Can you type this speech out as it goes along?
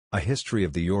A History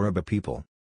of the Yoruba People.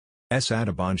 S.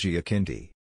 Adebanji Akintoye.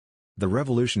 The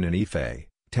Revolution in Ife,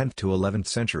 10th to 11th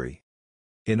century.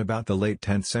 In about the late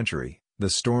 10th century, the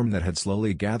storm that had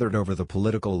slowly gathered over the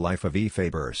political life of Ife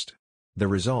burst. The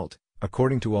result,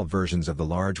 according to all versions of the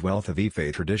large wealth of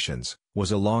Ife traditions,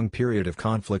 was a long period of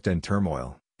conflict and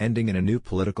turmoil, ending in a new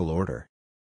political order.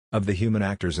 Of the human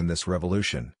actors in this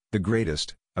revolution, the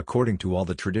greatest, according to all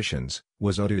the traditions,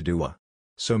 was Oduduwa.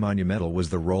 So monumental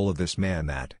was the role of this man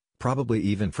that, probably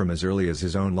even from as early as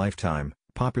his own lifetime,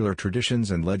 popular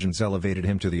traditions and legends elevated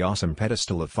him to the awesome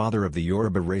pedestal of father of the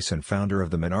Yoruba race and founder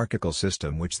of the monarchical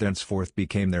system which thenceforth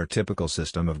became their typical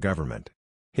system of government.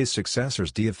 His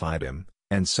successors deified him,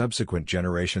 and subsequent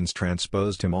generations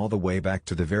transposed him all the way back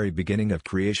to the very beginning of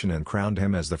creation and crowned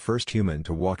him as the first human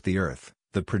to walk the earth,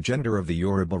 the progenitor of the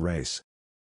Yoruba race.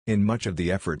 In much of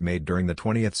the effort made during the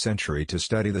 20th century to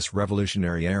study this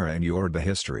revolutionary era in Yoruba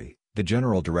history, the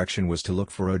general direction was to look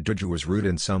for Oduduwa's root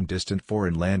in some distant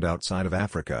foreign land outside of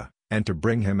Africa, and to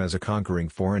bring him as a conquering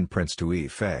foreign prince to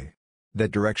Ife.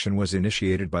 That direction was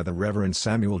initiated by the Reverend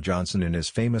Samuel Johnson in his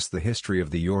famous The History of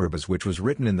the Yorubas, which was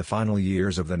written in the final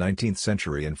years of the 19th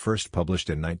century and first published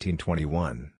in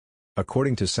 1921.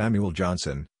 According to Samuel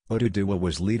Johnson, Oduduwa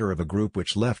was leader of a group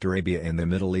which left Arabia in the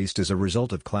Middle East as a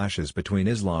result of clashes between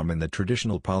Islam and the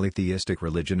traditional polytheistic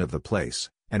religion of the place,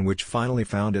 and which finally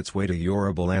found its way to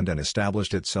Yoruba land and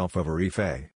established itself over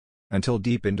Ife. Until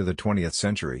deep into the 20th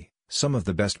century, some of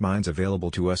the best minds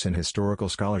available to us in historical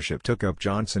scholarship took up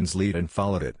Johnson's lead and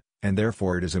followed it, and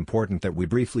therefore it is important that we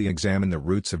briefly examine the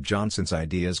roots of Johnson's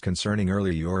ideas concerning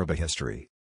early Yoruba history.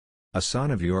 A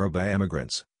son of Yoruba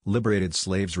emigrants, liberated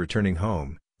slaves returning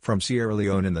home from Sierra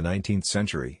Leone in the 19th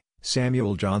century,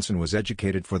 Samuel Johnson was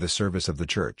educated for the service of the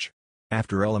church.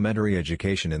 After elementary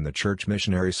education in the Church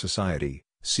Missionary Society,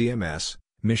 CMS,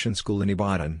 mission school in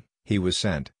Ibadan, he was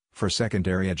sent, for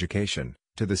secondary education,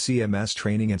 to the CMS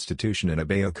training institution in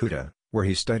Abeokuta, where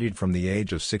he studied from the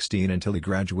age of 16 until he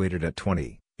graduated at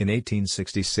 20, in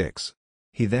 1866.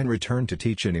 He then returned to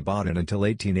teach in Ibadan until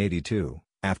 1882.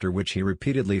 After which he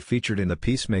repeatedly featured in the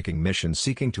peacemaking mission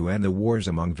seeking to end the wars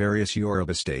among various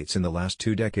Yoruba states in the last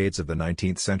 2 decades of the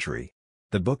 19th century.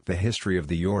 The book The History of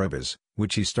the Yorubas,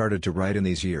 which he started to write in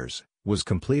these years, was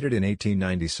completed in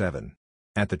 1897.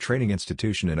 At the training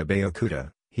institution in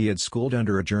Abeokuta, he had schooled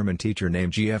under a German teacher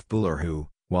named G.F. Buller who,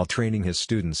 while training his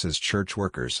students as church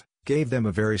workers, gave them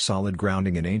a very solid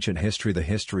grounding in ancient history, the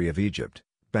history of Egypt,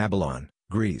 Babylon,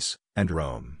 Greece, and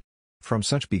Rome. From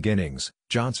such beginnings,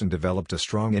 Johnson developed a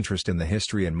strong interest in the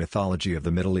history and mythology of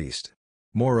the Middle East.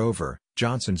 Moreover,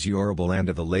 Johnson's Yoruba land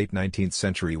of the late 19th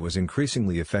century was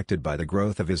increasingly affected by the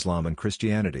growth of Islam and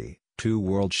Christianity, two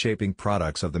world-shaping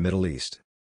products of the Middle East.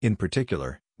 In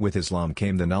particular, with Islam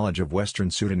came the knowledge of Western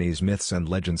Sudanese myths and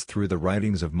legends through the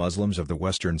writings of Muslims of the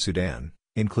Western Sudan,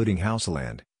 including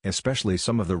Hausaland, especially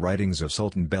some of the writings of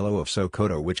Sultan Bello of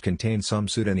Sokoto, which contain some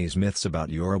Sudanese myths about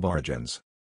Yoruba origins.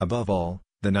 Above all,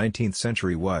 the 19th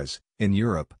century was, in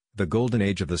Europe, the golden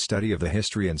age of the study of the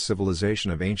history and civilization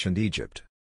of ancient Egypt.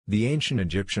 The ancient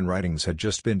Egyptian writings had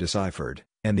just been deciphered,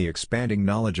 and the expanding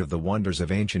knowledge of the wonders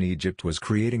of ancient Egypt was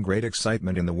creating great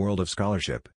excitement in the world of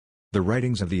scholarship. The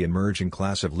writings of the emerging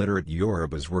class of literate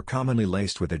Yorubas were commonly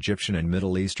laced with Egyptian and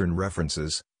Middle Eastern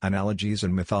references, analogies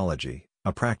and mythology,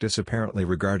 a practice apparently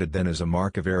regarded then as a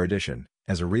mark of erudition,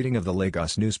 as a reading of the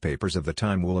Lagos newspapers of the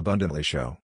time will abundantly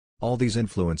show. All these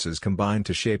influences combined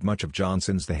to shape much of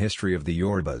Johnson's The History of the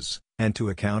Yorubas, and to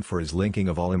account for his linking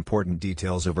of all important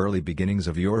details of early beginnings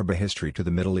of Yoruba history to the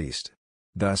Middle East.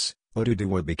 Thus,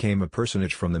 Oduduwa became a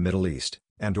personage from the Middle East,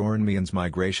 and Orunmiyan's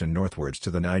migration northwards to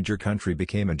the Niger country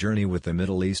became a journey with the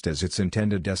Middle East as its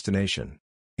intended destination.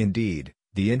 Indeed,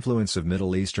 the influence of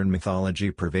Middle Eastern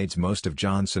mythology pervades most of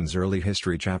Johnson's early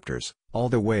history chapters, all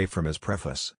the way from his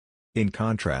preface. In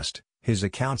contrast, his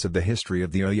accounts of the history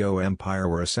of the Oyo Empire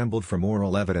were assembled from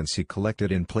oral evidence he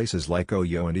collected in places like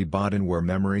Oyo and Ibadan, where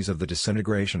memories of the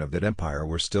disintegration of that empire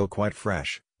were still quite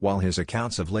fresh, while his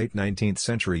accounts of late 19th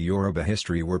century Yoruba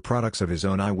history were products of his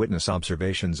own eyewitness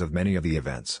observations of many of the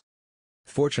events.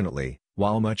 Fortunately,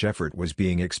 while much effort was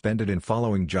being expended in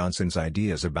following Johnson's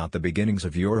ideas about the beginnings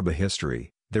of Yoruba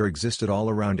history, there existed all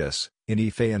around us, in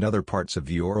Ife and other parts of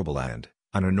Yoruba land,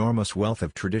 an enormous wealth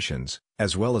of traditions,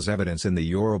 as well as evidence in the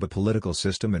Yoruba political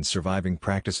system and surviving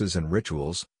practices and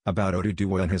rituals, about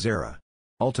Oduduwa and his era.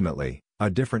 Ultimately, a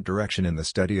different direction in the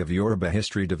study of Yoruba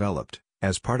history developed,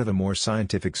 as part of a more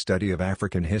scientific study of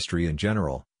African history in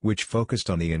general, which focused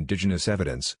on the indigenous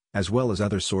evidence, as well as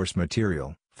other source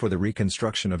material, for the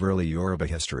reconstruction of early Yoruba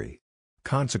history.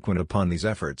 Consequent upon these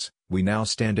efforts, we now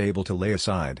stand able to lay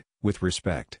aside, with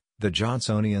respect, The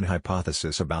Johnsonian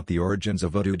hypothesis about the origins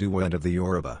of Oduduwa and of the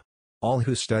Yoruba. All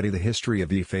who study the history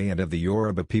of Ife and of the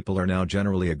Yoruba people are now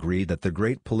generally agreed that the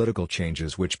great political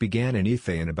changes which began in Ife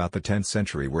in about the 10th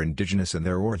century were indigenous in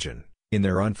their origin, in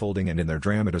their unfolding and in their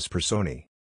dramatis personae.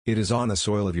 It is on the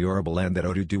soil of Yoruba land that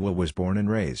Oduduwa was born and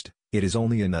raised. It is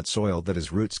only in that soil that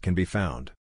his roots can be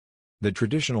found. The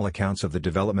traditional accounts of the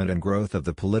development and growth of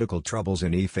the political troubles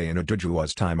in Ife and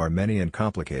Oduduwa's time are many and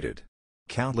complicated.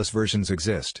 Countless versions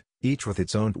exist, each with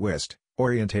its own twist,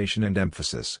 orientation and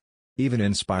emphasis. Even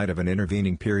in spite of an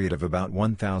intervening period of about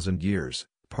 1,000 years,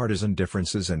 partisan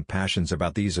differences and passions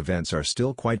about these events are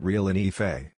still quite real in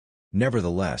Ife.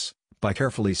 Nevertheless, by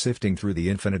carefully sifting through the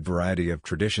infinite variety of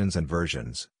traditions and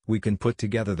versions, we can put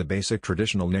together the basic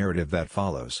traditional narrative that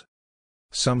follows.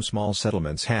 Some small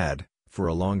settlements had, for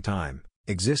a long time,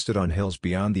 existed on hills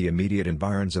beyond the immediate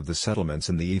environs of the settlements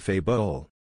in the Ife Bowl.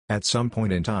 At some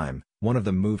point in time, one of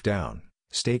them moved down,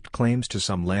 staked claims to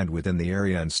some land within the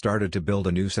area and started to build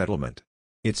a new settlement.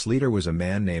 Its leader was a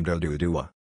man named Oduduwa.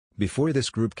 Before this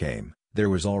group came, there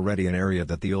was already an area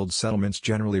that the old settlements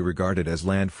generally regarded as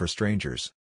land for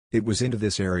strangers. It was into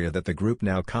this area that the group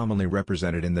now commonly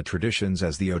represented in the traditions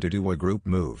as the Oduduwa group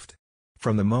moved.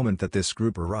 From the moment that this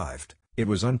group arrived, it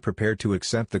was unprepared to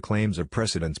accept the claims of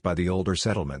precedence by the older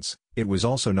settlements. It was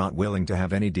also not willing to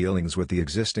have any dealings with the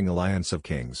existing alliance of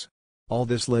kings. All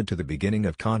this led to the beginning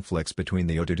of conflicts between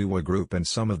the Oduduwa group and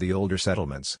some of the older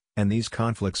settlements, and these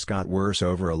conflicts got worse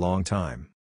over a long time.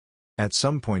 At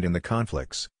some point in the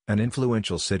conflicts, an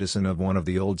influential citizen of one of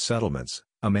the old settlements,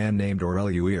 a man named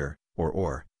Ile-Ife,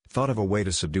 thought of a way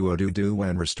to subdue Oduduwa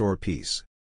and restore peace.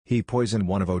 He poisoned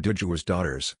one of Oduduwa's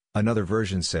daughters. Another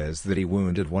version says that he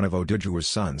wounded one of Oduduwa's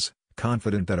sons,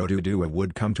 confident that Oduduwa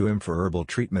would come to him for herbal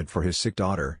treatment for his sick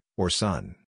daughter, or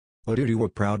son.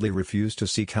 Oduduwa proudly refused to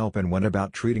seek help and went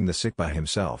about treating the sick by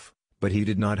himself, but he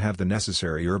did not have the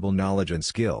necessary herbal knowledge and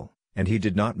skill, and he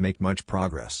did not make much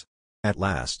progress. At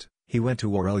last, he went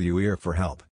to Ile-Ife for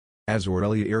help. As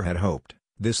Ile-Ife had hoped,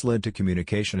 this led to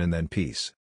communication and then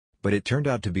peace. But it turned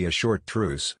out to be a short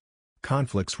truce.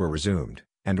 Conflicts were resumed,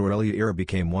 and Ile-Ife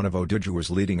became one of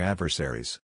Oduduwa's leading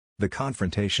adversaries. The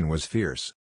confrontation was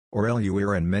fierce.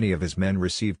 Ile-Ife and many of his men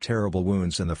received terrible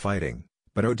wounds in the fighting,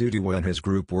 but Oduduwa and his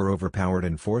group were overpowered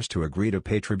and forced to agree to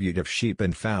pay tribute of sheep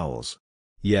and fowls.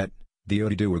 Yet, the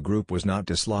Oduduwa group was not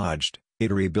dislodged.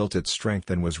 It rebuilt its strength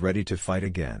and was ready to fight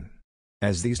again.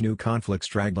 As these new conflicts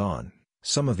dragged on,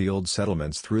 some of the old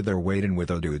settlements threw their weight in with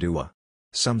Oduduwa.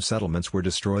 Some settlements were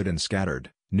destroyed and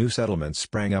scattered, new settlements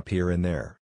sprang up here and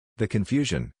there. The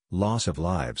confusion, loss of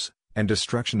lives, and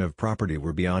destruction of property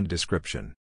were beyond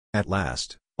description. At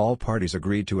last, all parties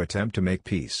agreed to attempt to make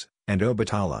peace, and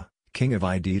Obatala, king of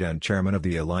Idida and chairman of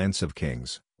the Alliance of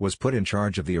Kings, was put in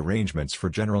charge of the arrangements for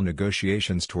general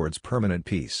negotiations towards permanent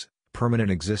peace, permanent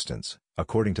existence,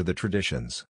 according to the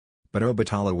traditions. But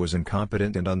Obatala was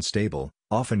incompetent and unstable,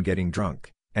 often getting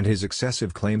drunk, and his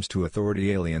excessive claims to authority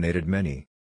alienated many.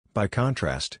 By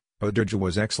contrast,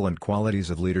 Oduduwa's excellent qualities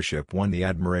of leadership won the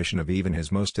admiration of even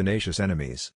his most tenacious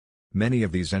enemies. Many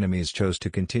of these enemies chose to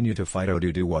continue to fight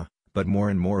Oduduwa, but more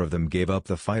and more of them gave up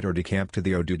the fight or decamped to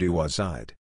the Oduduwa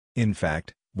side. In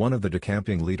fact, one of the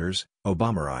decamping leaders,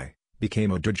 Obamari,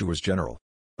 became Oduduwa's general.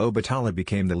 Obatala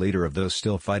became the leader of those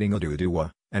still fighting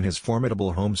Oduduwa, and his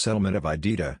formidable home settlement of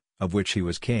Idida, of which he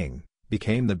was king,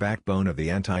 became the backbone of the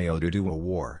anti-Oduduwa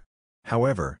war.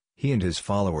 However, he and his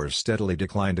followers steadily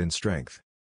declined in strength.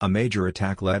 A major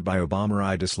attack led by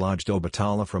Obamari dislodged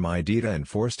Obatala from Idida and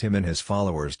forced him and his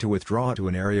followers to withdraw to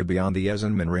an area beyond the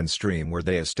Ezenmanrin stream where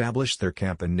they established their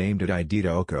camp and named it Idida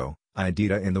Oko,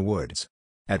 Idida in the woods.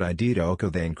 At Idida Oko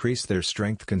they increased their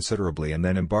strength considerably and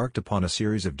then embarked upon a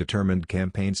series of determined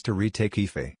campaigns to retake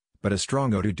Ife, but a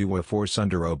strong Oduduwa force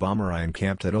under Obamari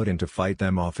encamped at Odin to fight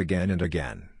them off again and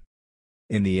again.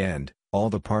 In the end, all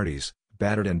the parties,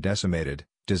 battered and decimated,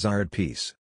 desired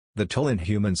peace. The toll in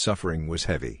human suffering was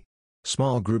heavy.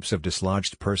 Small groups of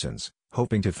dislodged persons,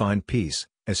 hoping to find peace,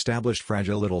 established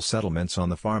fragile little settlements on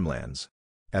the farmlands.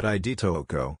 At Idida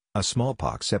Oko, a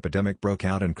smallpox epidemic broke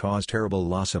out and caused terrible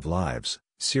loss of lives,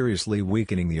 seriously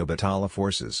weakening the Obatala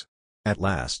forces. At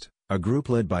last, a group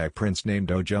led by a prince named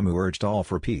Ojumu urged all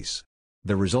for peace.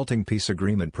 The resulting peace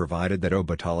agreement provided that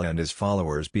Obatala and his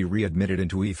followers be readmitted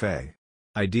into Ife.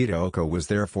 Idida Oko was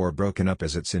therefore broken up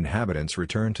as its inhabitants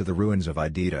returned to the ruins of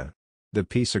Idida. The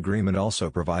peace agreement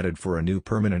also provided for a new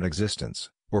permanent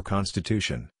existence, or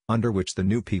constitution, under which the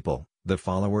new people, the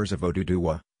followers of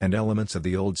Oduduwa, and elements of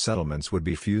the old settlements would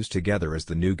be fused together as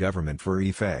the new government for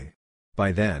Ife.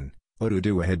 By then,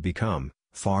 Oduduwa had become,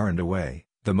 far and away,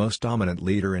 the most dominant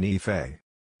leader in Ife.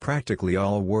 Practically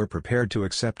all were prepared to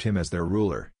accept him as their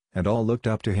ruler, and all looked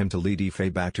up to him to lead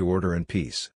Ife back to order and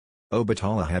peace.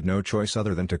 Obatala had no choice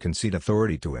other than to concede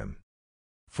authority to him.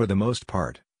 For the most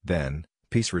part, then,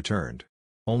 peace returned.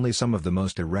 Only some of the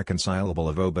most irreconcilable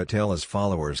of Obatala's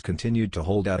followers continued to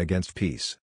hold out against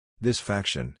peace. This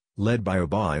faction, led by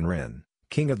Oba-Nren,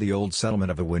 king of the old settlement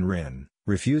of Awinren,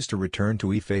 refused to return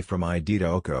to Ife from Idida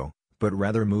Oko, but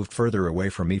rather moved further away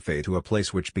from Ife to a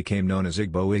place which became known as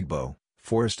Igbo,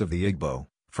 Forest of the Igbo,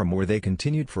 from where they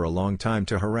continued for a long time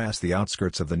to harass the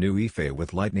outskirts of the new Ife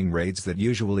with lightning raids that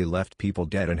usually left people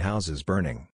dead and houses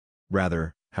burning.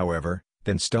 Rather, however,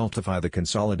 than stultify the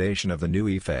consolidation of the new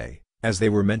Ife, as they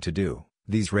were meant to do,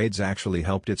 these raids actually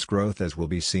helped its growth, as will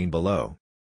be seen below.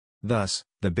 Thus,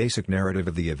 the basic narrative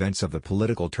of the events of the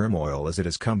political turmoil as it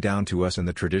has come down to us in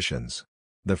the traditions.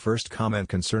 The first comment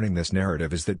concerning this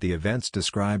narrative is that the events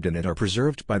described in it are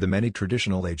preserved by the many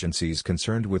traditional agencies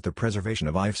concerned with the preservation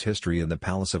of Ife's history in the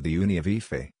palace of the Uni of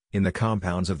Ife, in the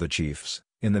compounds of the chiefs,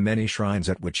 in the many shrines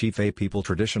at which Ife people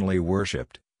traditionally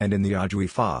worshipped, and in the Aju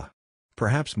Ifa.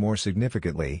 Perhaps more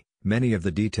significantly, many of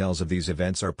the details of these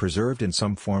events are preserved in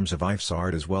some forms of Ife's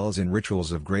art as well as in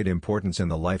rituals of great importance in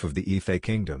the life of the Ife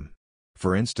kingdom.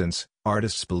 For instance,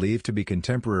 artists believed to be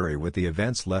contemporary with the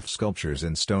events left sculptures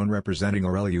in stone representing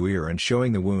Ile-Ife and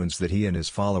showing the wounds that he and his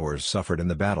followers suffered in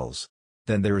the battles.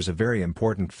 Then there is a very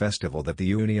important festival that the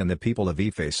Uni and the people of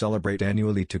Ife celebrate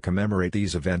annually to commemorate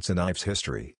these events in Ife's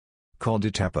history. Called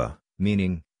Itepa,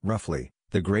 meaning, roughly,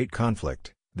 the Great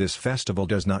Conflict, this festival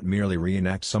does not merely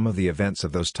reenact some of the events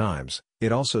of those times,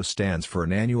 it also stands for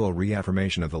an annual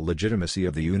reaffirmation of the legitimacy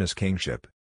of the Uni's kingship.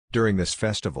 During this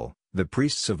festival, the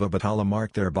priests of Obatala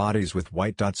marked their bodies with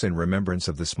white dots in remembrance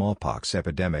of the smallpox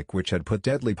epidemic which had put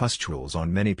deadly pustules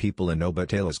on many people in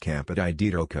Obatala's camp at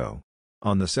Ididoko.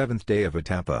 On the seventh day of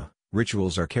Itapa,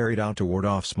 rituals are carried out to ward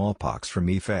off smallpox from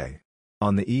Ife.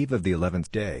 On the eve of the 11th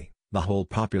day, the whole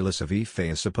populace of Ife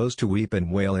is supposed to weep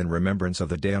and wail in remembrance of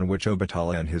the day on which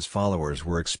Obatala and his followers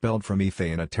were expelled from Ife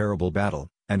in a terrible battle,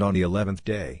 and on the 11th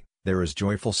day, there is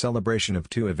joyful celebration of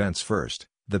two events: first,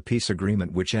 the peace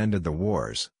agreement which ended the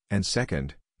wars, and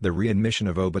second, the readmission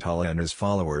of Obatala and his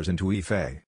followers into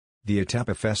Ife. The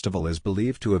Itapa festival is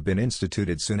believed to have been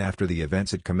instituted soon after the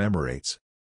events it commemorates.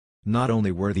 Not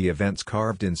only were the events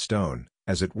carved in stone,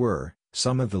 as it were,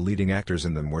 some of the leading actors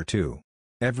in them were too.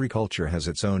 Every culture has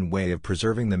its own way of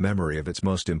preserving the memory of its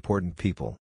most important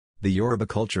people. The Yoruba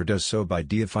culture does so by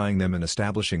deifying them and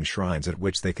establishing shrines at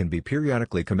which they can be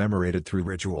periodically commemorated through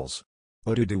rituals.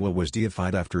 Oduduwa was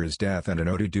deified after his death, and an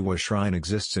Oduduwa shrine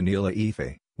exists in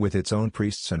Ile-Ife, with its own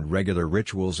priests and regular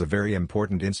rituals, a very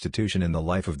important institution in the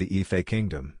life of the Ife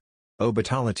kingdom.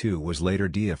 Obatala too was later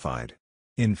deified.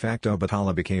 In fact,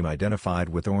 Obatala became identified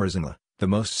with Orizinla, the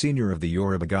most senior of the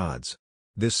Yoruba gods.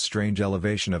 This strange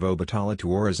elevation of Obatala to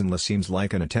Orizinla seems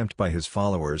like an attempt by his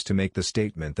followers to make the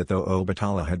statement that though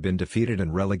Obatala had been defeated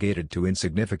and relegated to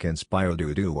insignificance by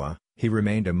Oduduwa, he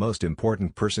remained a most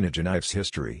important personage in Ife's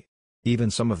history.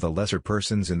 Even some of the lesser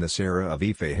persons in this era of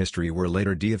Ife history were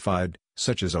later deified,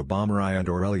 such as Obamurai and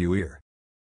Ile-Ife.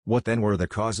 What then were the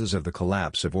causes of the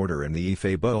collapse of order in the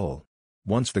Ife Bowl?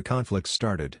 Once the conflict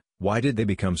started, why did they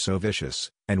become so vicious,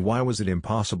 and why was it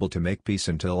impossible to make peace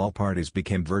until all parties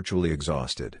became virtually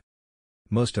exhausted?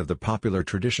 Most of the popular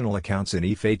traditional accounts in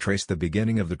Ife trace the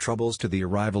beginning of the troubles to the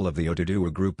arrival of the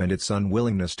Oduduwa group and its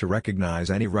unwillingness to recognize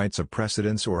any rights of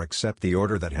precedence or accept the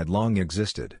order that had long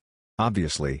existed.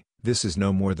 Obviously, this is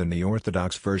no more than the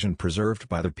orthodox version preserved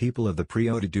by the people of the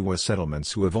pre-Oduduwa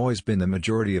settlements, who have always been the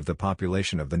majority of the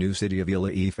population of the new city of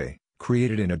Ile-Ife,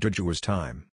 created in Oduduwa's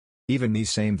time. Even these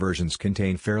same versions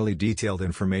contain fairly detailed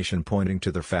information pointing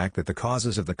to the fact that the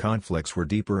causes of the conflicts were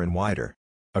deeper and wider.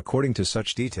 According to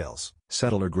such details,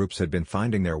 settler groups had been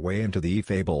finding their way into the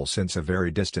Ife Bowl since a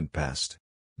very distant past.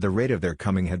 The rate of their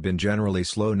coming had been generally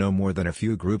slow, no more than a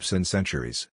few groups in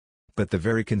centuries. But the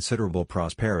very considerable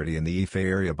prosperity in the Ife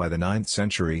area by the 9th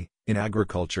century, in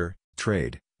agriculture,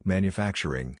 trade,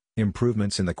 manufacturing,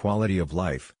 improvements in the quality of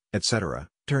life, etc.,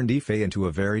 turned Ife into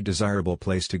a very desirable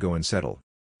place to go and settle.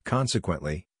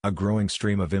 Consequently, a growing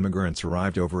stream of immigrants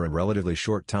arrived over a relatively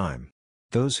short time.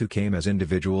 Those who came as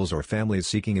individuals or families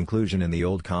seeking inclusion in the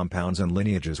old compounds and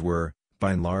lineages were,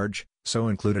 by and large, so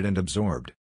included and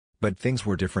absorbed. But things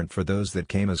were different for those that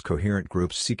came as coherent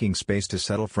groups seeking space to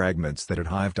settle fragments that had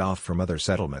hived off from other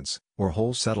settlements, or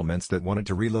whole settlements that wanted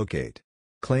to relocate.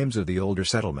 Claims of the older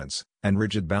settlements, and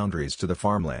rigid boundaries to the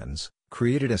farmlands,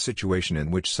 created a situation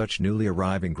in which such newly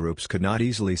arriving groups could not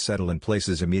easily settle in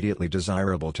places immediately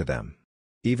desirable to them.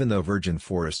 Even though virgin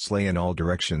forests lay in all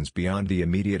directions beyond the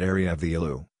immediate area of the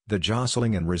Ilu, the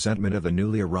jostling and resentment of the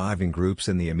newly arriving groups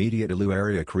in the immediate Ilu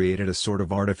area created a sort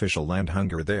of artificial land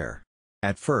hunger there.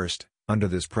 At first, under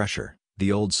this pressure,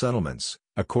 the old settlements,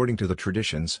 according to the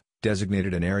traditions,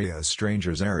 designated an area as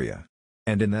Strangers' Area.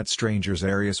 And in that Strangers'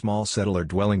 Area small settler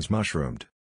dwellings mushroomed.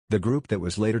 The group that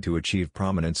was later to achieve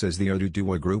prominence as the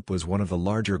Oduduwa group was one of the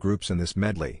larger groups in this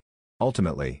medley.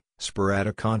 Ultimately,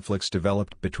 sporadic conflicts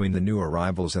developed between the new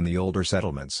arrivals and the older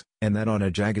settlements, and that on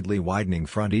a jaggedly widening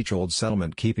front, each old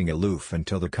settlement keeping aloof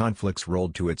until the conflicts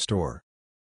rolled to its door.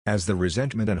 As the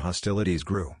resentment and hostilities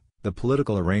grew, the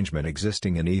political arrangement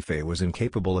existing in Ife was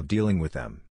incapable of dealing with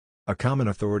them. A common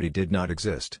authority did not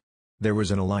exist. There was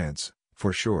an alliance,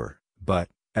 for sure, but,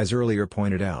 as earlier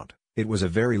pointed out, it was a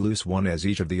very loose one, as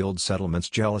each of the old settlements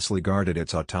jealously guarded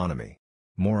its autonomy.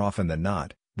 More often than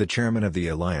not, the chairman of the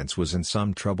alliance was in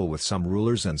some trouble with some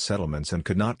rulers and settlements and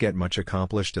could not get much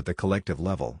accomplished at the collective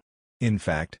level. In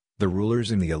fact, the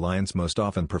rulers in the alliance most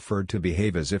often preferred to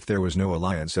behave as if there was no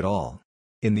alliance at all.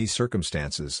 In these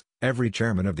circumstances, every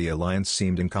chairman of the alliance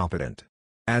seemed incompetent.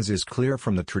 As is clear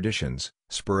from the traditions,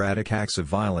 sporadic acts of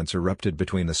violence erupted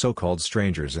between the so-called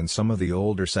strangers and some of the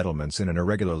older settlements in an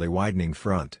irregularly widening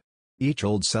front. Each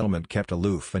old settlement kept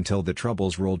aloof until the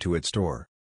troubles rolled to its door.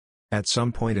 At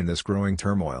some point in this growing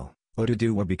turmoil,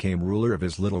 Oduduwa became ruler of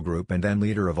his little group and then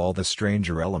leader of all the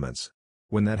stranger elements.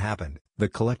 When that happened, the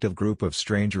collective group of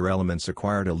stranger elements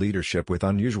acquired a leadership with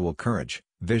unusual courage,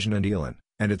 vision and elan,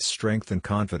 and its strength and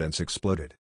confidence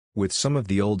exploded. With some of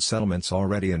the old settlements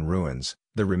already in ruins,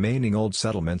 the remaining old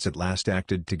settlements at last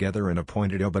acted together and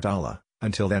appointed Obatala,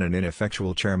 until then an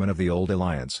ineffectual chairman of the old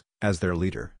alliance, as their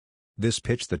leader. This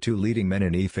pitched the two leading men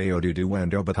in Ife, Oduduwa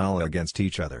and Obatala, against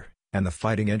each other, and the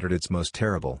fighting entered its most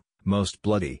terrible, most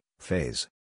bloody, phase.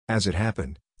 As it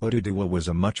happened, Oduduwa was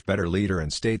a much better leader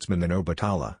and statesman than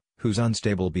Obatala, whose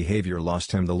unstable behavior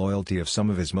lost him the loyalty of some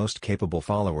of his most capable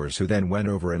followers, who then went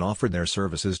over and offered their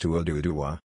services to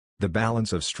Oduduwa. The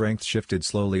balance of strength shifted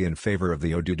slowly in favor of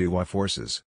the Oduduwa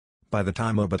forces. By the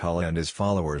time Obatala and his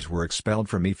followers were expelled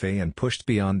from Ife and pushed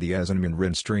beyond the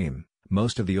Ezinmin stream,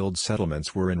 most of the old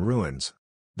settlements were in ruins.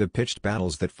 The pitched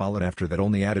battles that followed after that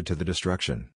only added to the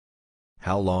destruction.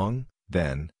 How long,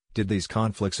 then, did these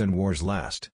conflicts and wars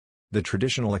last? The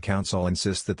traditional accounts all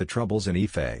insist that the troubles in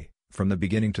Ife, from the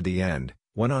beginning to the end,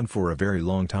 went on for a very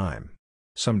long time.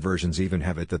 Some versions even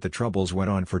have it that the troubles went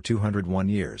on for 201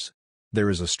 years. There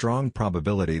is a strong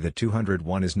probability that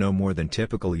 201 is no more than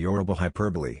typical Yoruba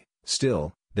hyperbole.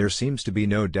 Still, there seems to be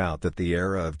no doubt that the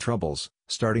era of troubles,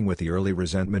 starting with the early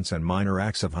resentments and minor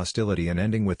acts of hostility and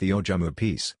ending with the Ojamu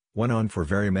peace, went on for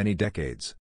very many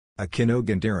decades.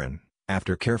 Akinogandiran,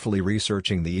 after carefully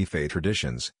researching the Ife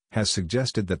traditions, has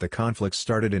suggested that the conflicts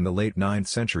started in the late 9th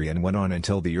century and went on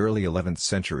until the early 11th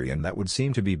century, and that would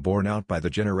seem to be borne out by the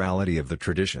generality of the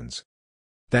traditions.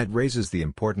 That raises the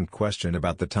important question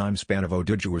about the time span of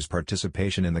Oduduwa's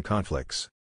participation in the conflicts.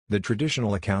 The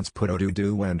traditional accounts put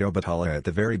Oduduwa and Obatala at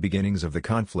the very beginnings of the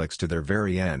conflicts to their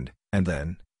very end, and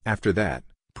then, after that,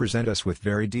 present us with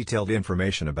very detailed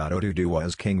information about Oduduwa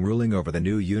as king ruling over the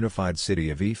new unified city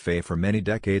of Ife for many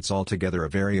decades, altogether a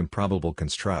very improbable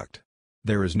construct.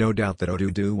 There is no doubt that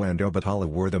Oduduwa and Obatala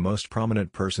were the most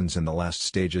prominent persons in the last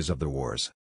stages of the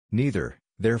wars. Neither,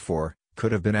 therefore,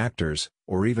 could have been actors,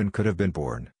 or even could have been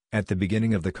born, at the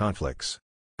beginning of the conflicts.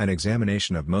 An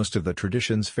examination of most of the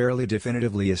traditions fairly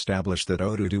definitively established that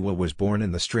Oduduwa was born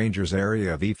in the strangers'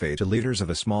 area of Ife to leaders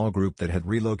of a small group that had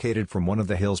relocated from one of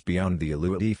the hills beyond the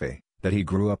Ile-Ife, that he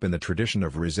grew up in the tradition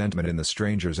of resentment in the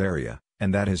strangers' area,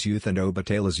 and that his youth and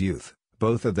Obatala's youth,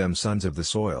 both of them sons of the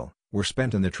soil, were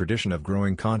spent in the tradition of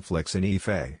growing conflicts in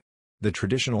Ife. The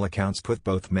traditional accounts put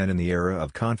both men in the era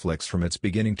of conflicts from its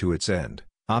beginning to its end,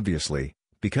 obviously,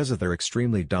 because of their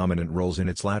extremely dominant roles in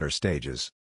its latter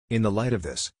stages. In the light of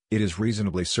this, it is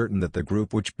reasonably certain that the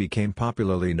group which became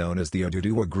popularly known as the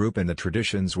Oduduwa group in the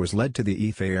traditions was led to the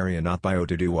Ife area not by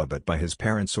Oduduwa but by his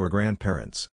parents or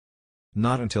grandparents.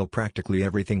 Not until practically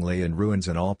everything lay in ruins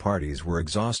and all parties were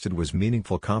exhausted was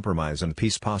meaningful compromise and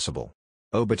peace possible.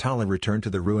 Obatala returned to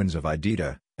the ruins of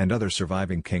Idida, and other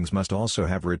surviving kings must also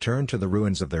have returned to the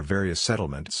ruins of their various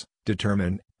settlements,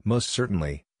 determined, most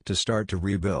certainly, to start to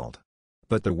rebuild.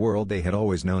 But the world they had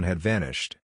always known had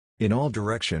vanished. In all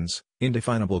directions,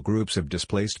 indefinable groups of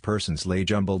displaced persons lay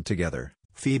jumbled together,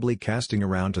 feebly casting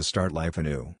around to start life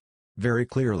anew. Very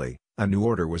clearly, a new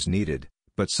order was needed,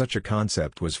 but such a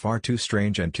concept was far too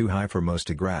strange and too high for most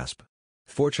to grasp.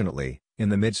 Fortunately, in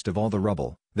the midst of all the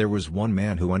rubble, there was one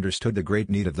man who understood the great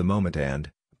need of the moment and,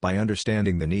 by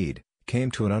understanding the need, came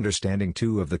to an understanding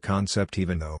too of the concept,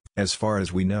 even though, as far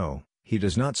as we know, he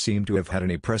does not seem to have had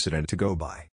any precedent to go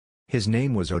by. His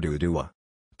name was Oduduwa.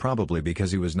 Probably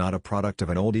because he was not a product of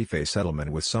an old Ife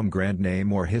settlement with some grand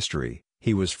name or history,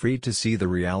 He was freed to see the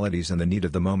realities and the need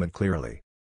of the moment clearly.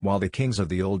 While the kings of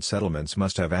the old settlements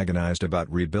must have agonized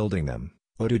about rebuilding them,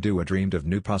 Oduduwa dreamed of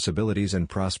new possibilities and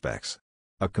prospects.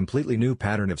 A completely new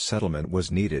pattern of settlement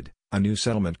was needed, a new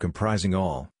settlement comprising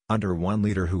all, under one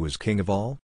leader who was king of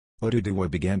all. Oduduwa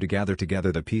began to gather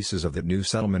together the pieces of that new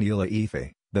settlement.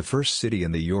 Ile-Ife, the first city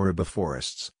in the Yoruba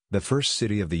forests, the first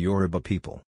city of the Yoruba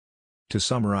people. To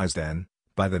summarize then,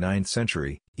 by the 9th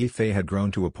century, Ife had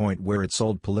grown to a point where its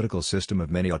old political system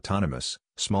of many autonomous,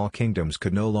 small kingdoms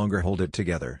could no longer hold it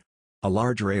together. A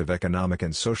large array of economic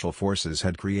and social forces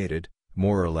had created,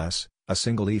 more or less, a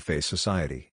single Ife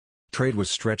society. Trade was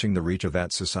stretching the reach of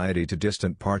that society to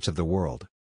distant parts of the world.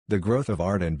 The growth of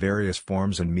art in various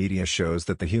forms and media shows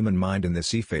that the human mind in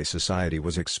this Ife society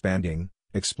was expanding,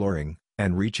 exploring,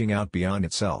 and reaching out beyond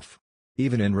itself.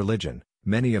 Even in religion,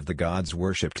 many of the gods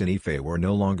worshipped in Ife were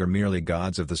no longer merely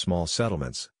gods of the small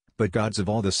settlements, but gods of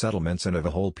all the settlements and of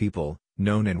a whole people,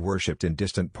 known and worshipped in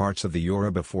distant parts of the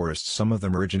Yoruba forests, some of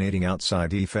them originating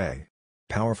outside Ife.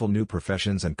 Powerful new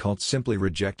professions and cults simply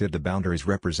rejected the boundaries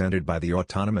represented by the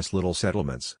autonomous little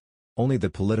settlements. Only the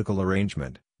political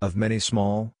arrangement, of many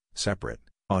small, separate,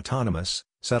 autonomous,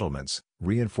 settlements,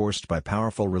 reinforced by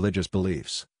powerful religious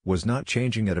beliefs, was not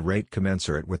changing at a rate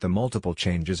commensurate with the multiple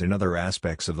changes in other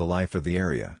aspects of the life of the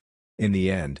area. In the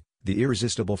end, the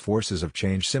irresistible forces of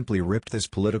change simply ripped this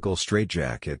political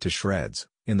straitjacket to shreds,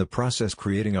 in the process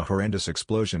creating a horrendous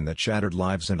explosion that shattered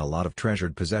lives and a lot of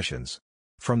treasured possessions.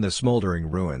 From the smoldering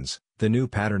ruins, the new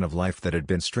pattern of life that had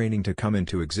been straining to come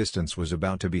into existence was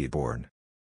about to be born.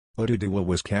 Oduduwa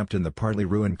was camped in the partly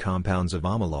ruined compounds of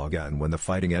Amalaga, and when the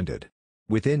fighting ended,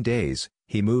 within days,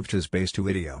 he moved his base to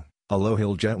Idio, a low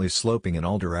hill gently sloping in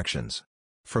all directions.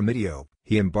 From Idio,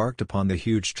 he embarked upon the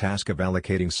huge task of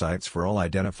allocating sites for all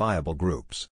identifiable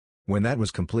groups. When that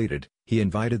was completed, he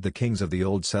invited the kings of the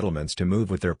old settlements to move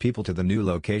with their people to the new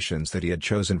locations that he had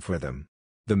chosen for them.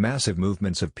 The massive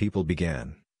movements of people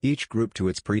began, each group to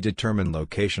its predetermined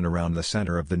location around the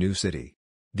center of the new city.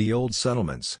 The old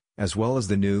settlements, as well as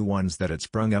the new ones that had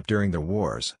sprung up during the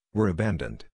wars, were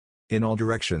abandoned. In all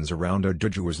directions around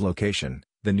Oduduwa's location,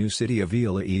 the new city of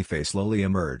Ile-Ife slowly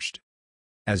emerged.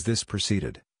 As this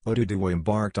proceeded, Oduduwa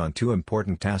embarked on two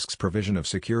important tasks: provision of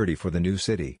security for the new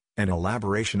city, and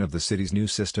elaboration of the city's new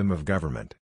system of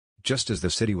government. Just as the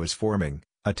city was forming,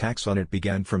 attacks on it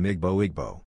began from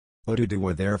Igbo.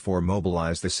 Oduduwa therefore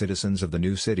mobilized the citizens of the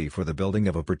new city for the building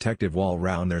of a protective wall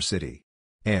round their city.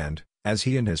 And, as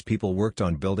he and his people worked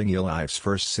on building Ile-Ife's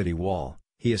first city wall,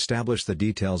 he established the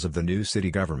details of the new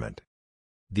city government.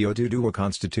 The Oduduwa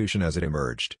constitution as it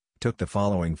emerged, took the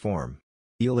following form.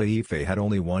 Ile-Ife had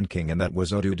only one king, and that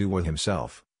was Oduduwa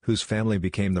himself, whose family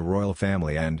became the royal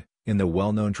family and, in the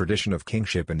well-known tradition of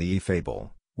kingship in the Ife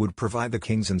fable, would provide the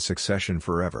kings in succession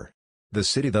forever. The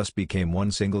city thus became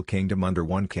one single kingdom under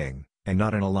one king, and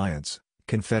not an alliance,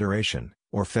 confederation,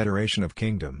 or federation of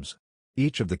kingdoms.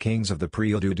 Each of the kings of the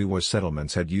pre-Oduduwa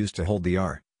settlements had used to hold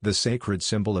the sacred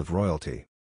symbol of royalty.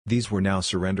 These were now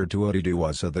surrendered to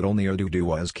Oduduwa so that only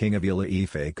Oduduwa as king of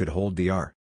Ile-Ife could hold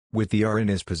the With the in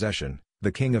his possession,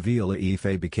 the king of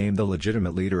Ile-Ife became the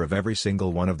legitimate leader of every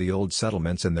single one of the old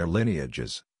settlements and their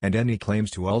lineages, and any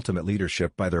claims to ultimate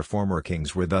leadership by their former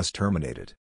kings were thus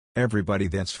terminated. Everybody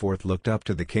thenceforth looked up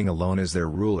to the king alone as their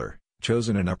ruler,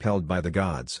 chosen and upheld by the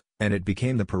gods, and it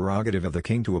became the prerogative of the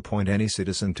king to appoint any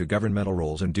citizen to governmental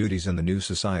roles and duties in the new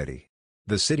society.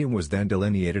 The city was then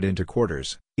delineated into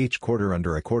quarters, each quarter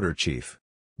under a quarter chief.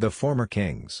 The former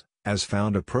kings, as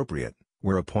found appropriate,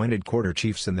 were appointed quarter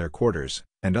chiefs in their quarters,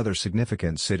 and other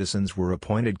significant citizens were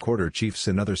appointed quarter chiefs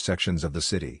in other sections of the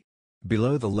city.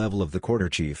 Below the level of the quarter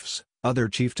chiefs, other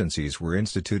chieftaincies were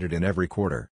instituted in every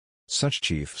quarter. Such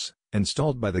chiefs,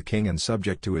 installed by the king and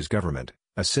subject to his government,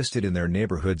 assisted in their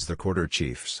neighborhoods the quarter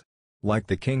chiefs. Like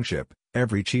the kingship,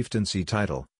 every chieftaincy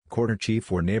title, quarter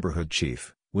chief or neighborhood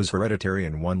chief, was hereditary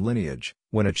in one lineage.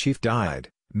 When a chief died,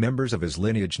 members of his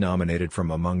lineage nominated from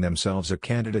among themselves a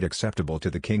candidate acceptable to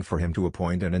the king for him to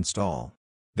appoint and install.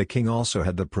 The king also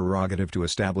had the prerogative to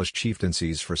establish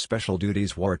chieftaincies for special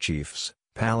duties: war chiefs,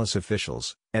 palace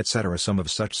officials, etc. Some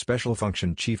of such special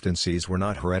function chieftaincies were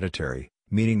not hereditary,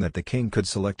 meaning that the king could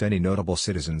select any notable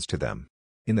citizens to them.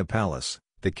 In the palace,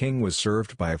 the king was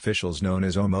served by officials known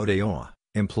as omodeoa,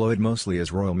 employed mostly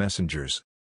as royal messengers.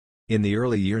 In the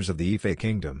early years of the Ife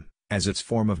kingdom, as its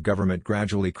form of government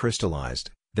gradually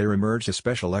crystallized, there emerged a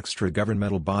special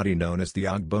extra-governmental body known as the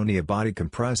Ogboni, body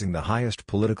comprising the highest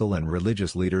political and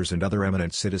religious leaders and other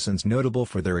eminent citizens notable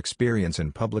for their experience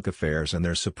in public affairs and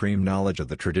their supreme knowledge of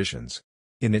the traditions.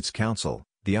 In its council,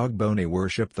 the Ogboni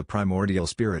worshipped the primordial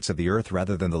spirits of the earth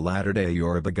rather than the latter-day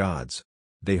Yoruba gods.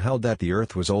 They held that the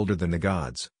earth was older than the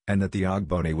gods, and that the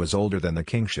Ogboni was older than the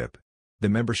kingship. The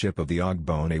membership of the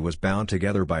Ogboni was bound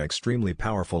together by extremely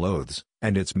powerful oaths,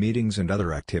 and its meetings and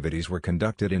other activities were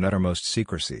conducted in uttermost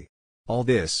secrecy. All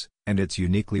this, and its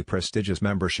uniquely prestigious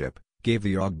membership, gave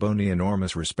the Ogboni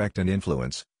enormous respect and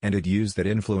influence, and it used that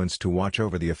influence to watch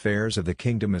over the affairs of the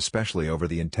kingdom, especially over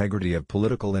the integrity of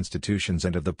political institutions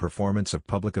and of the performance of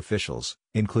public officials,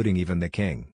 including even the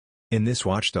king. In this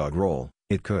watchdog role,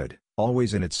 it could,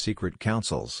 always in its secret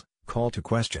councils, call to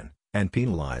question, and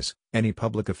penalize, any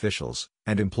public officials,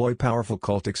 and employ powerful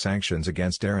cultic sanctions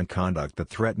against errant conduct that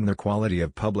threaten the quality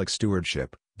of public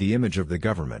stewardship, the image of the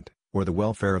government, or the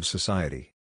welfare of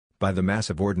society. By the mass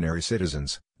of ordinary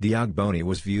citizens, the Ogboni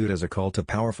was viewed as a cult of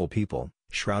powerful people,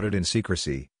 shrouded in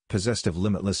secrecy, possessed of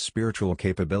limitless spiritual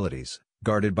capabilities,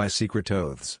 guarded by secret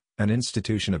oaths, an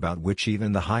institution about which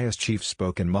even the highest chiefs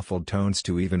spoke in muffled tones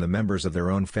to even the members of their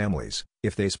own families,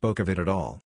 if they spoke of it at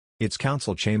all. Its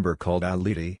council chamber, called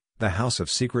Ile-Ife, the House of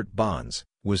Secret Bonds,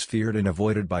 was feared and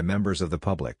avoided by members of the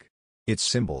public. Its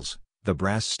symbols, the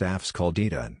brass staffs called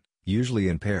Idan, usually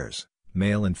in pairs,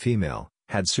 male and female,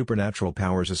 had supernatural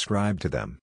powers ascribed to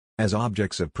them. As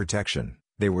objects of protection,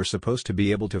 they were supposed to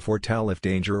be able to foretell if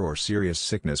danger or serious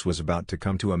sickness was about to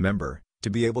come to a member, to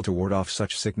be able to ward off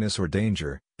such sickness or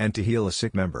danger, and to heal a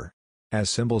sick member. As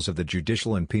symbols of the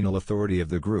judicial and penal authority of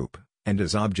the group, and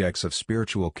as objects of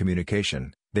spiritual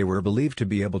communication, they were believed to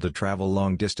be able to travel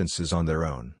long distances on their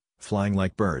own, flying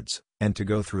like birds, and to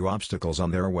go through obstacles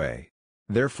on their way.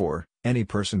 Therefore, any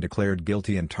person declared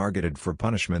guilty and targeted for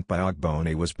punishment by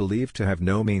Ogboni was believed to have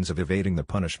no means of evading the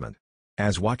punishment.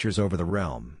 As watchers over the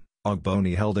realm,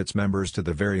 Ogboni held its members to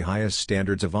the very highest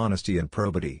standards of honesty and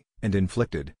probity, and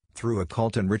inflicted, through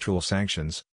occult and ritual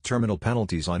sanctions, terminal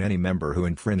penalties on any member who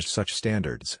infringed such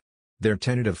standards. Their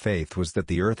tenet of faith was that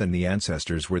the earth and the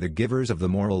ancestors were the givers of the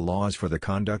moral laws for the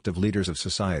conduct of leaders of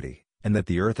society, and that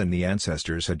the earth and the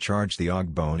ancestors had charged the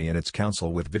Ogboni and its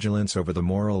council with vigilance over the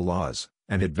moral laws,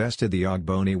 and had vested the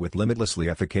Ogboni with limitlessly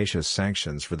efficacious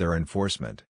sanctions for their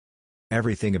enforcement.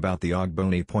 Everything about the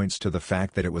Ogboni points to the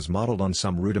fact that it was modeled on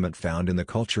some rudiment found in the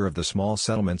culture of the small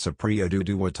settlements of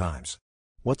pre-Oduduwa times.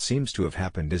 What seems to have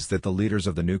happened is that the leaders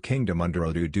of the new kingdom under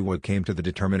Oduduwa came to the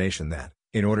determination that,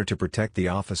 in order to protect the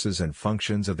offices and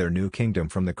functions of their new kingdom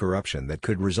from the corruption that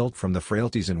could result from the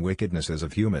frailties and wickednesses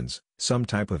of humans, some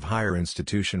type of higher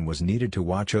institution was needed to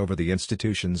watch over the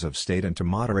institutions of state and to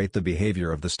moderate the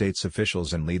behavior of the state's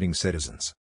officials and leading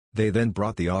citizens. They then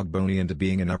brought the Ogboni into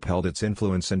being and upheld its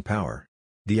influence and power.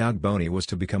 The Ogboni was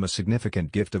to become a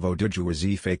significant gift of Oduduwa's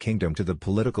Ife kingdom to the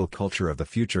political culture of the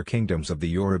future kingdoms of the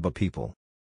Yoruba people.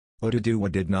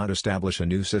 Oduduwa did not establish a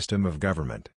new system of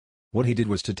government. What he did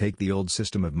was to take the old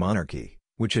system of monarchy,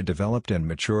 which had developed and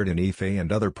matured in Ife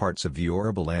and other parts of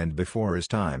Yoruba land before his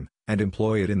time, and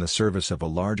employ it in the service of a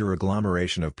larger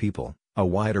agglomeration of people, a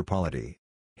wider polity.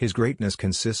 His greatness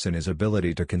consists in his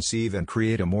ability to conceive and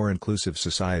create a more inclusive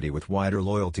society with wider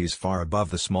loyalties far above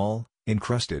the small,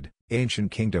 encrusted, ancient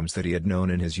kingdoms that he had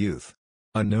known in his youth.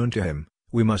 Unknown to him,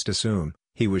 we must assume,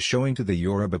 he was showing to the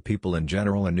Yoruba people in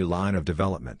general a new line of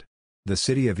development. The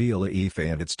city of Ile-Ife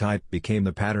and its type became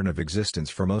the pattern of existence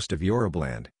for most of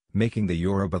Yorubaland, making the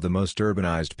Yoruba the most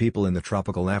urbanized people in the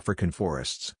tropical African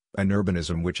forests, an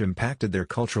urbanism which impacted their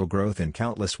cultural growth in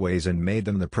countless ways and made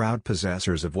them the proud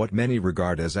possessors of what many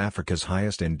regard as Africa's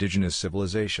highest indigenous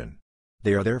civilization.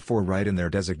 They are therefore right in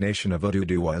their designation of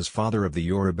Oduduwa as father of the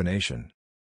Yoruba nation.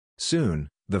 Soon,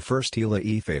 the first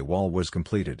Ile-Ife wall was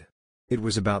completed. It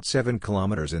was about 7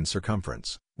 kilometers in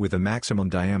circumference, with a maximum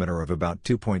diameter of about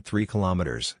 2.3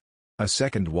 kilometers. A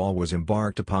second wall was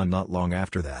embarked upon not long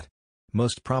after that.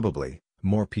 Most probably,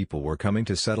 more people were coming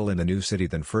to settle in the new city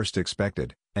than first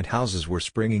expected, and houses were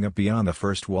springing up beyond the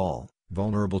first wall,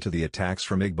 vulnerable to the attacks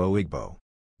from Igbo.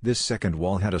 This second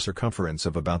wall had a circumference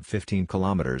of about 15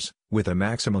 kilometers, with a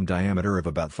maximum diameter of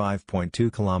about 5.2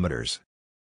 kilometers.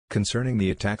 Concerning the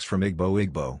attacks from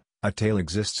Igbo, a tale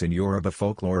exists in Yoruba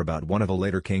folklore about one of a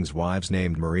later king's wives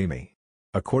named Morimi.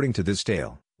 According to this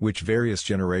tale, which various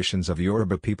generations of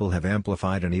Yoruba people have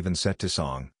amplified and even set to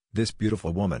song, this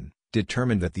beautiful woman,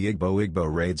 determined that the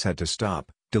Igbo raids had to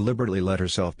stop, deliberately let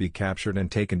herself be captured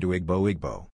and taken to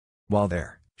Igbo. While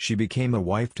there, she became a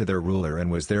wife to their ruler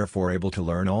and was therefore able to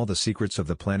learn all the secrets of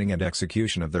the planning and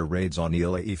execution of their raids on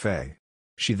Ile-Ife.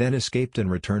 She then escaped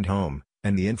and returned home,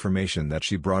 and the information that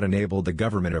she brought enabled the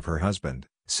government of her husband,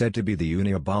 said to be the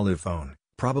Uni-Abalufone,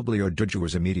 probably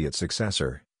Oduduwa's immediate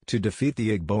successor, to defeat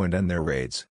the Igbo and end their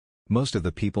raids. Most of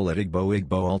the people at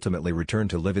Igbo ultimately returned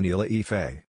to live in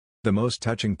Ile-Ife. The most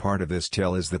touching part of this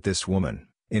tale is that this woman,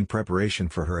 in preparation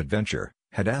for her adventure,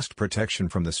 had asked protection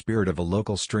from the spirit of a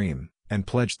local stream, and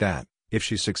pledged that, if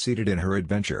she succeeded in her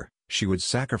adventure, she would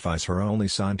sacrifice her only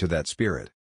son to that spirit.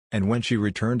 And when she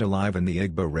returned alive and the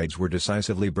Igbo raids were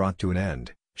decisively brought to an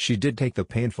end, she did take the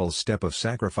painful step of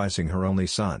sacrificing her only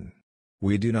son.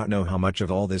 We do not know how much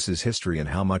of all this is history and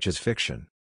how much is fiction.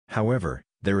 However,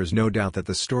 there is no doubt that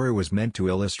the story was meant to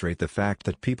illustrate the fact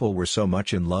that people were so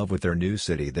much in love with their new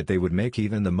city that they would make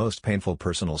even the most painful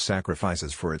personal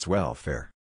sacrifices for its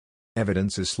welfare.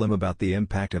 Evidence is slim about the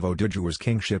impact of Oduduwa's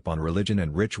kingship on religion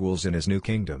and rituals in his new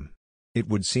kingdom. It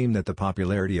would seem that the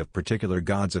popularity of particular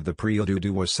gods of the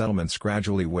pre-Oduduwa settlements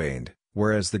gradually waned,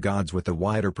 whereas the gods with the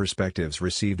wider perspectives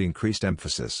received increased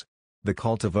emphasis. The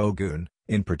cult of Ogun,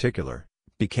 in particular,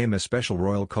 became a special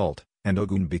royal cult, and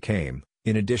Ogun became,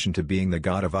 in addition to being the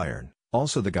god of iron,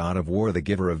 also the god of war, the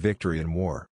giver of victory in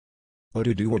war.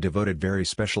 Oduduwa devoted very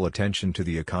special attention to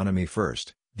the economy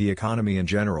first, the economy in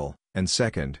general, and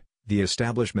second, the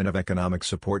establishment of economic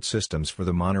support systems for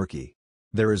the monarchy.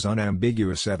 There is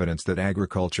unambiguous evidence that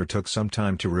agriculture took some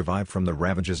time to revive from the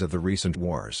ravages of the recent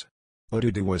wars.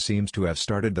 Oduduwa seems to have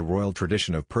started the royal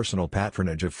tradition of personal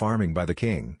patronage of farming by the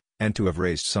king, and to have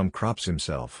raised some crops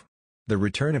himself. The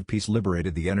return of peace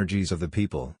liberated the energies of the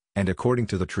people, and according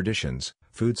to the traditions,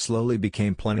 food slowly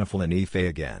became plentiful in Ife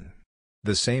again.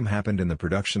 The same happened in the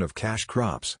production of cash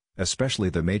crops, especially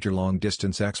the major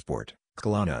long-distance export,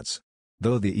 kola-nuts.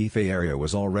 Though the Ife area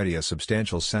was already a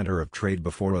substantial center of trade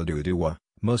before Oduduwa,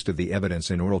 most of the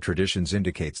evidence in oral traditions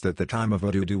indicates that the time of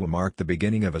Oduduwa marked the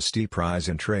beginning of a steep rise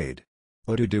in trade.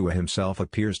 Oduduwa himself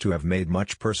appears to have made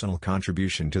much personal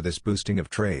contribution to this boosting of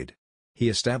trade. He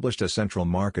established a central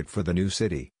market for the new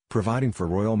city, providing for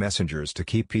royal messengers to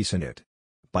keep peace in it.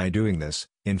 By doing this,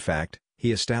 in fact,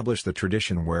 he established the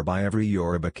tradition whereby every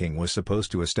Yoruba king was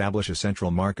supposed to establish a central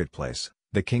marketplace,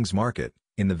 the King's Market,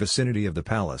 in the vicinity of the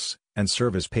palace, and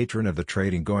serve as patron of the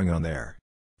trading going on there.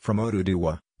 From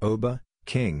Oduduwa, Oba,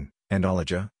 king, and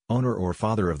Alaja, owner or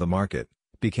father of the market,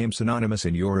 became synonymous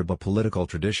in Yoruba political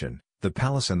tradition. The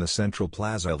palace and the central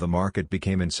plaza of the market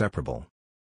became inseparable.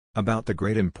 About the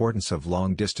great importance of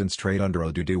long-distance trade under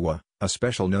Oduduwa, a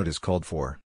special note is called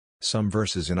for. Some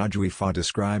verses in Ile-Ife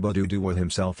describe Oduduwa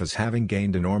himself as having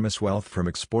gained enormous wealth from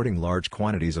exporting large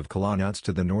quantities of kola-nuts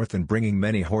to the north and bringing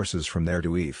many horses from there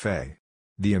to Ife.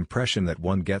 The impression that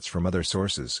one gets from other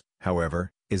sources,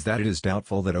 however, is that it is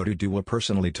doubtful that Oduduwa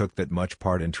personally took that much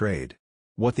part in trade.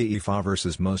 What the Ife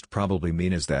verses most probably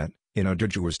mean is that, in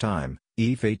Oduduwa's time,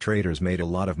 Ife traders made a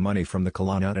lot of money from the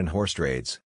kola-nut and horse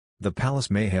trades. The palace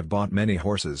may have bought many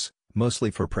horses, mostly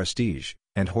for prestige,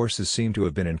 and horses seem to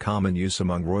have been in common use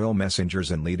among royal messengers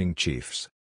and leading chiefs.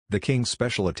 The king's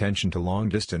special attention to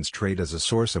long-distance trade as a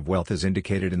source of wealth is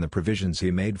indicated in the provisions he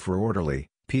made for orderly,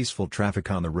 peaceful traffic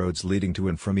on the roads leading to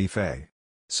and from Ife.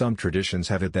 Some traditions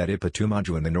have it that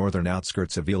Ipatumaju in the northern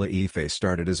outskirts of Ile-Ife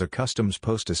started as a customs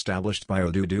post established by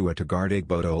Oduduwa to guard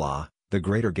Igbodola, the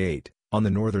Greater Gate, on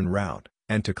the northern route,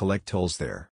 and to collect tolls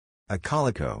there.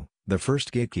 Akaliko, the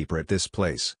first gatekeeper at this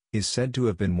place, is said to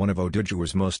have been one of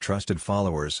Oduduwa's most trusted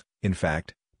followers. In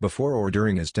fact, before or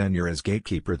during his tenure as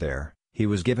gatekeeper there, he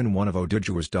was given one of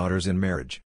Oduduwa's daughters in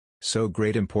marriage. So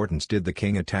great importance did the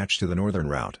king attach to the northern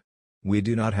route. We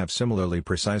do not have similarly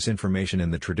precise information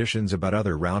in the traditions about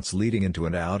other routes leading into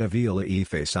and out of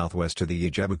Ile-Ife southwest to the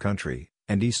Ijebu country,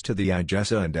 and east to the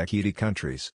Ijesa and Ekiti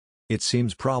countries. It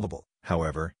seems probable,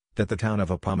 however, that the town of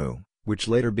Apamu, which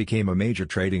later became a major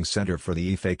trading center for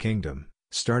the Ife kingdom,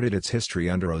 started its history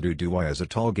under Oduduwa as a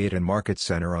toll gate and market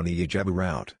center on the Ijebu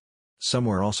route.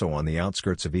 Somewhere also on the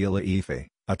outskirts of Ile-Ife,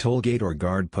 a toll gate or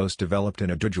guard post developed in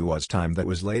Oduduwa's time that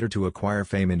was later to acquire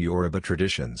fame in Yoruba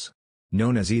traditions.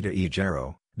 Known as Ida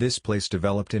Ijero, this place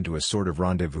developed into a sort of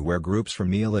rendezvous where groups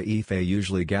from Ile-Ife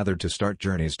usually gathered to start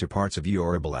journeys to parts of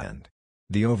Yorubaland.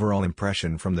 The overall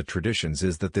impression from the traditions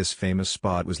is that this famous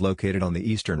spot was located on the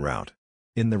eastern route.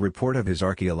 In the report of his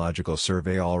archaeological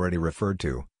survey already referred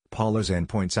to, Paul Ozan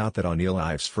points out that on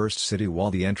Ile-Ife's first city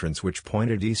wall the entrance which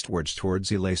pointed eastwards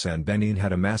towards Ile-Ife and Benin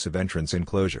had a massive entrance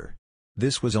enclosure.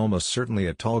 This was almost certainly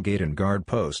a toll gate and guard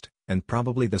post, and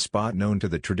probably the spot known to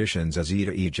the traditions as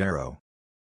Ida Ijero.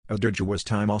 Oduduwa's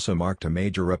time also marked a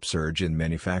major upsurge in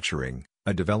manufacturing,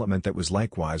 a development that was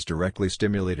likewise directly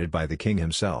stimulated by the king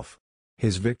himself.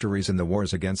 His victories in the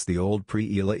wars against the old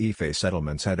pre-Ile-Ife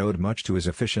settlements had owed much to his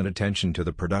efficient attention to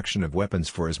the production of weapons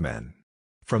for his men.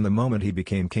 From the moment he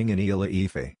became king in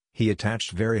Ile-Ife, he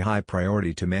attached very high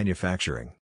priority to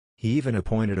manufacturing. He even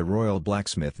appointed a royal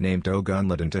blacksmith named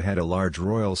Ogunladen to head a large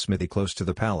royal smithy close to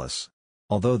the palace.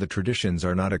 Although the traditions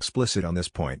are not explicit on this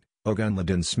point,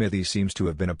 Ogunladen's smithy seems to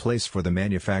have been a place for the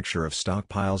manufacture of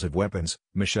stockpiles of weapons,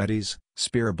 machetes,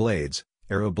 spear blades,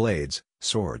 arrow blades,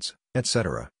 swords,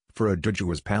 etc., for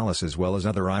Oduduwa's palace as well as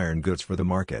other iron goods for the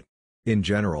market. In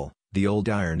general, the old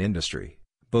iron industry,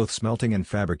 both smelting and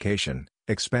fabrication,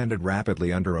 expanded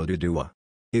rapidly under Oduduwa.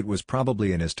 It was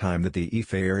probably in his time that the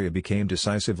Ife area became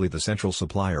decisively the central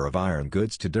supplier of iron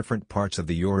goods to different parts of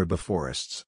the Yoruba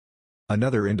forests.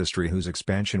 Another industry whose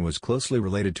expansion was closely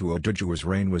related to Oduduwa's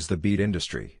reign was the bead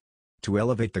industry. To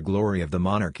elevate the glory of the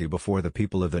monarchy before the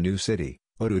people of the new city,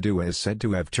 Oduduwa is said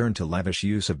to have turned to lavish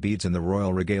use of beads in the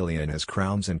royal regalia and as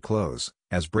crowns and clothes,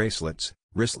 as bracelets,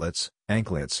 wristlets,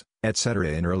 anklets, etc.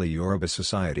 In early Yoruba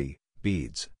society,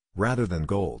 beads, rather than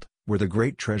gold, were the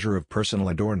great treasure of personal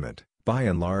adornment. By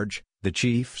and large, the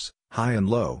chiefs, high and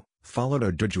low, followed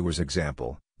Oduduwa's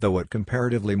example, though at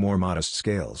comparatively more modest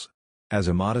scales. As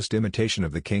a modest imitation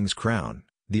of the king's crown,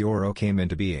 the oro came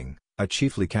into being, a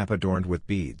chiefly cap adorned with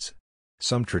beads.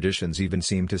 Some traditions even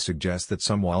seem to suggest that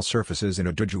some wall surfaces in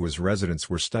Oduduwa's residence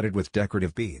were studded with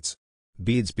decorative beads.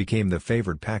 Beads became the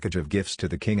favored package of gifts to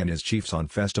the king and his chiefs on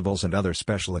festivals and other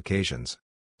special occasions.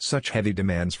 Such heavy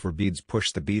demands for beads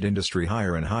pushed the bead industry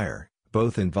higher and higher,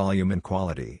 both in volume and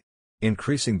quality.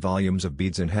 Increasing volumes of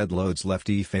beads and head loads left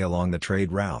Ife along the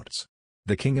trade routes.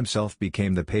 The king himself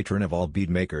became the patron of all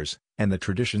bead makers, and the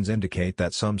traditions indicate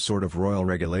that some sort of royal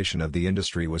regulation of the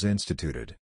industry was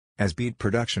instituted. As bead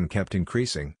production kept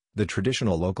increasing, the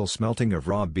traditional local smelting of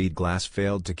raw bead glass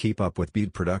failed to keep up with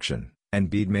bead production, and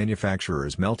bead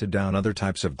manufacturers melted down other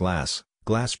types of glass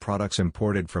products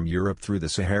imported from Europe through the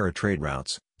Sahara trade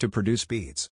routes, to produce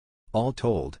beads. All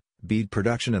told, bead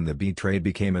production and the bead trade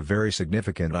became a very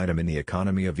significant item in the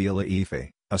economy of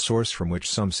Ile-Ife, a source from which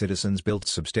some citizens built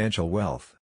substantial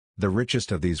wealth. The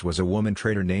richest of these was a woman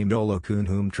trader named Olokun,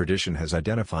 whom tradition has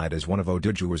identified as one of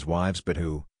Oduduwa's wives but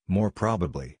who, more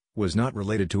probably, was not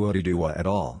related to Oduduwa at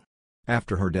all.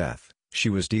 After her death, she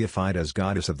was deified as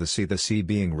goddess of the sea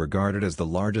being regarded as the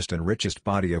largest and richest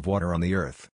body of water on the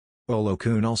earth.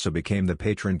 Olokun also became the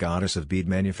patron goddess of bead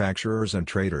manufacturers and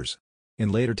traders.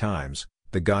 In later times,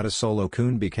 the goddess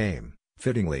Olokun became,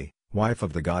 fittingly, wife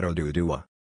of the god Oduduwa.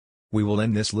 We will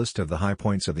end this list of the high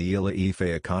points of the Ile-Ife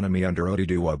economy under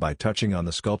Oduduwa by touching on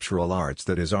the sculptural arts,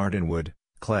 that is art in wood,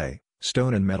 clay,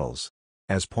 stone and metals.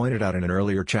 As pointed out in an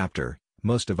earlier chapter,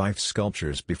 most of Ife's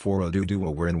sculptures before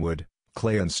Oduduwa were in wood,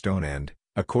 clay and stone and,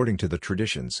 according to the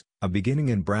traditions, a beginning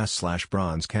in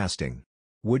brass/bronze casting.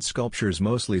 Wood sculptures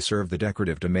mostly serve the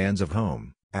decorative demands of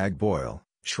home, agboil,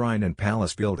 shrine and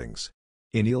palace buildings.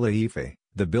 In Ile-Ife,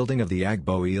 the building of the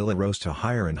Agbo Ile rose to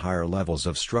higher and higher levels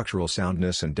of structural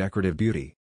soundness and decorative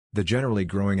beauty. The generally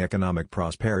growing economic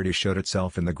prosperity showed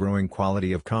itself in the growing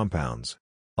quality of compounds.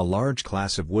 A large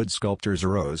class of wood sculptors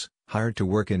arose, hired to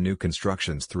work in new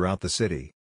constructions throughout the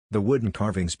city. The wooden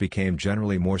carvings became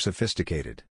generally more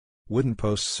sophisticated. Wooden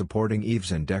posts supporting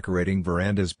eaves and decorating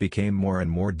verandas became more and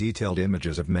more detailed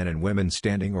images of men and women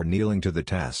standing or kneeling to the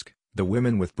task, the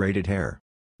women with braided hair.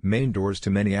 Main doors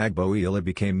to many Agbo Ile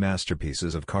became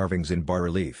masterpieces of carvings in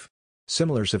bas-relief.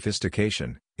 Similar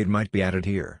sophistication, it might be added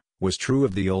here, was true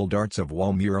of the old arts of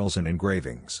wall murals and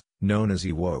engravings, known as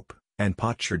ewope, and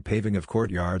potsherd paving of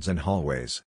courtyards and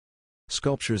hallways.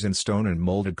 Sculptures in stone and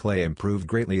molded clay improved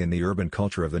greatly in the urban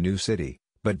culture of the new city,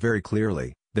 but very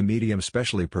clearly, the medium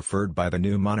specially preferred by the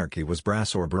new monarchy was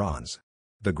brass or bronze.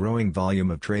 The growing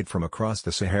volume of trade from across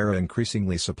the Sahara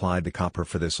increasingly supplied the copper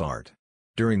for this art.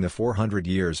 During the 400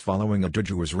 years following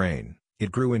Oduduwa's reign,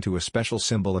 it grew into a special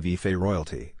symbol of Ife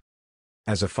royalty.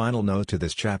 As a final note to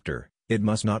this chapter, it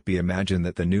must not be imagined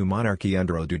that the new monarchy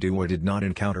under Oduduwa did not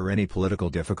encounter any political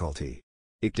difficulty.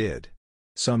 It did.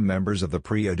 Some members of the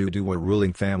pre-Oduduwa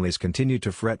ruling families continued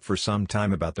to fret for some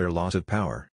time about their loss of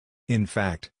power. In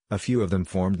fact, a few of them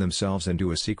formed themselves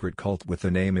into a secret cult with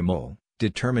the name Imol,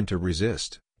 determined to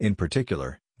resist, in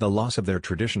particular, the loss of their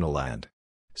traditional land.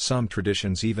 Some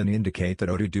traditions even indicate that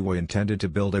Oduduwa intended to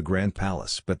build a grand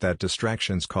palace but that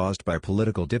distractions caused by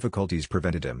political difficulties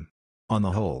prevented him. On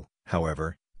the whole,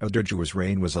 however, Oduduwa's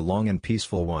reign was a long and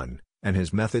peaceful one, and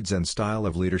his methods and style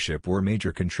of leadership were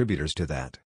major contributors to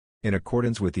that. In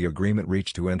accordance with the agreement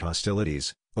reached to end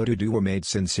hostilities, Oduduwa made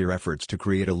sincere efforts to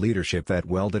create a leadership that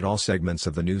welded all segments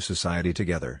of the new society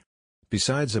together.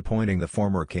 Besides appointing the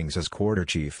former kings as quarter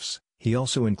chiefs, he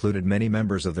also included many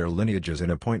members of their lineages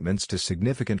in appointments to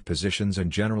significant positions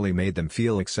and generally made them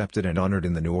feel accepted and honored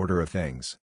in the new order of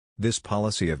things. This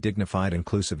policy of dignified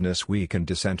inclusiveness weakened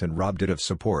dissent and robbed it of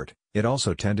support. It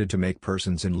also tended to make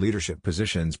persons in leadership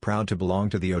positions proud to belong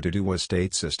to the Oduduwa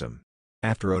state system.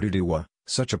 After Oduduwa,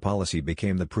 such a policy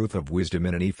became the proof of wisdom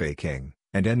in an Ife king,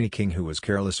 and any king who was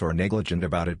careless or negligent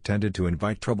about it tended to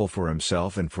invite trouble for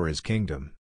himself and for his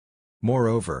kingdom.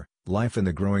 Moreover, life in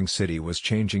the growing city was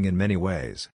changing in many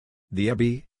ways. The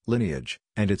Ebi lineage,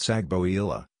 and its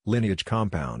Agbo-Ile lineage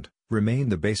compound,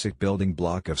 remained the basic building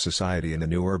block of society in the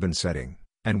new urban setting,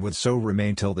 and would so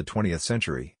remain till the 20th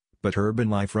century, but urban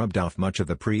life rubbed off much of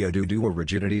the pre-Oduduwa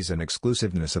rigidities and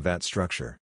exclusiveness of that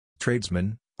structure.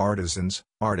 Tradesmen, artisans,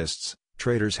 artists,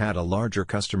 traders had a larger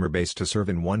customer base to serve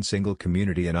in one single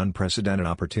community, an unprecedented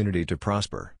opportunity to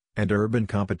prosper, and urban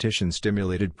competition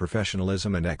stimulated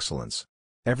professionalism and excellence.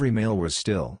 Every male was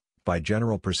still, by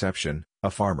general perception, a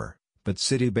farmer, but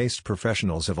city-based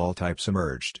professionals of all types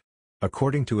emerged.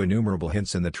 According to innumerable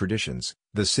hints in the traditions,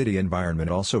 the city environment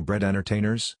also bred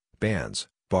entertainers, bands,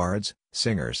 bards,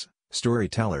 singers,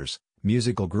 storytellers,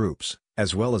 musical groups,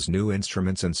 as well as new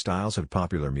instruments and styles of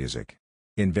popular music.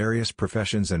 In various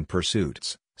professions and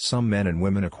pursuits, some men and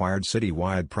women acquired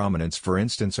city-wide prominence, for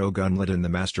instance Ogunlade the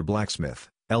master blacksmith,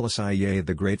 Ile-Ife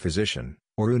the great physician,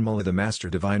 Orunmila the master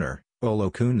diviner,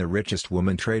 Olokun the richest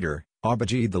woman trader,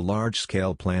 Abaji the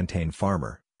large-scale plantain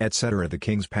farmer, etc. The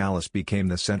king's palace became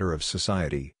the center of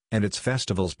society, and its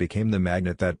festivals became the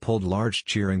magnet that pulled large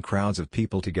cheering crowds of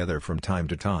people together from time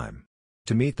to time.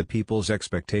 To meet the people's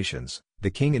expectations, the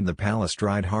king in the palace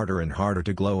tried harder and harder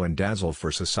to glow and dazzle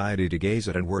for society to gaze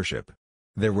at and worship.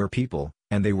 There were people,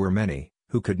 and they were many,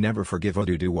 who could never forgive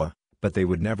Oduduwa, but they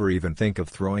would never even think of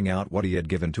throwing out what he had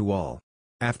given to all.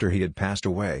 After he had passed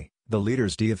away, the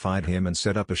leaders deified him and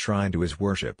set up a shrine to his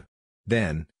worship.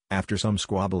 Then, after some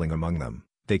squabbling among them,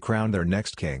 they crowned their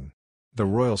next king. The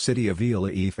royal city of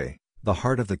Ile-Ife, the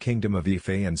heart of the kingdom of Ife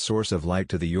and source of light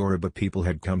to the Yoruba people,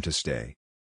 had come to stay.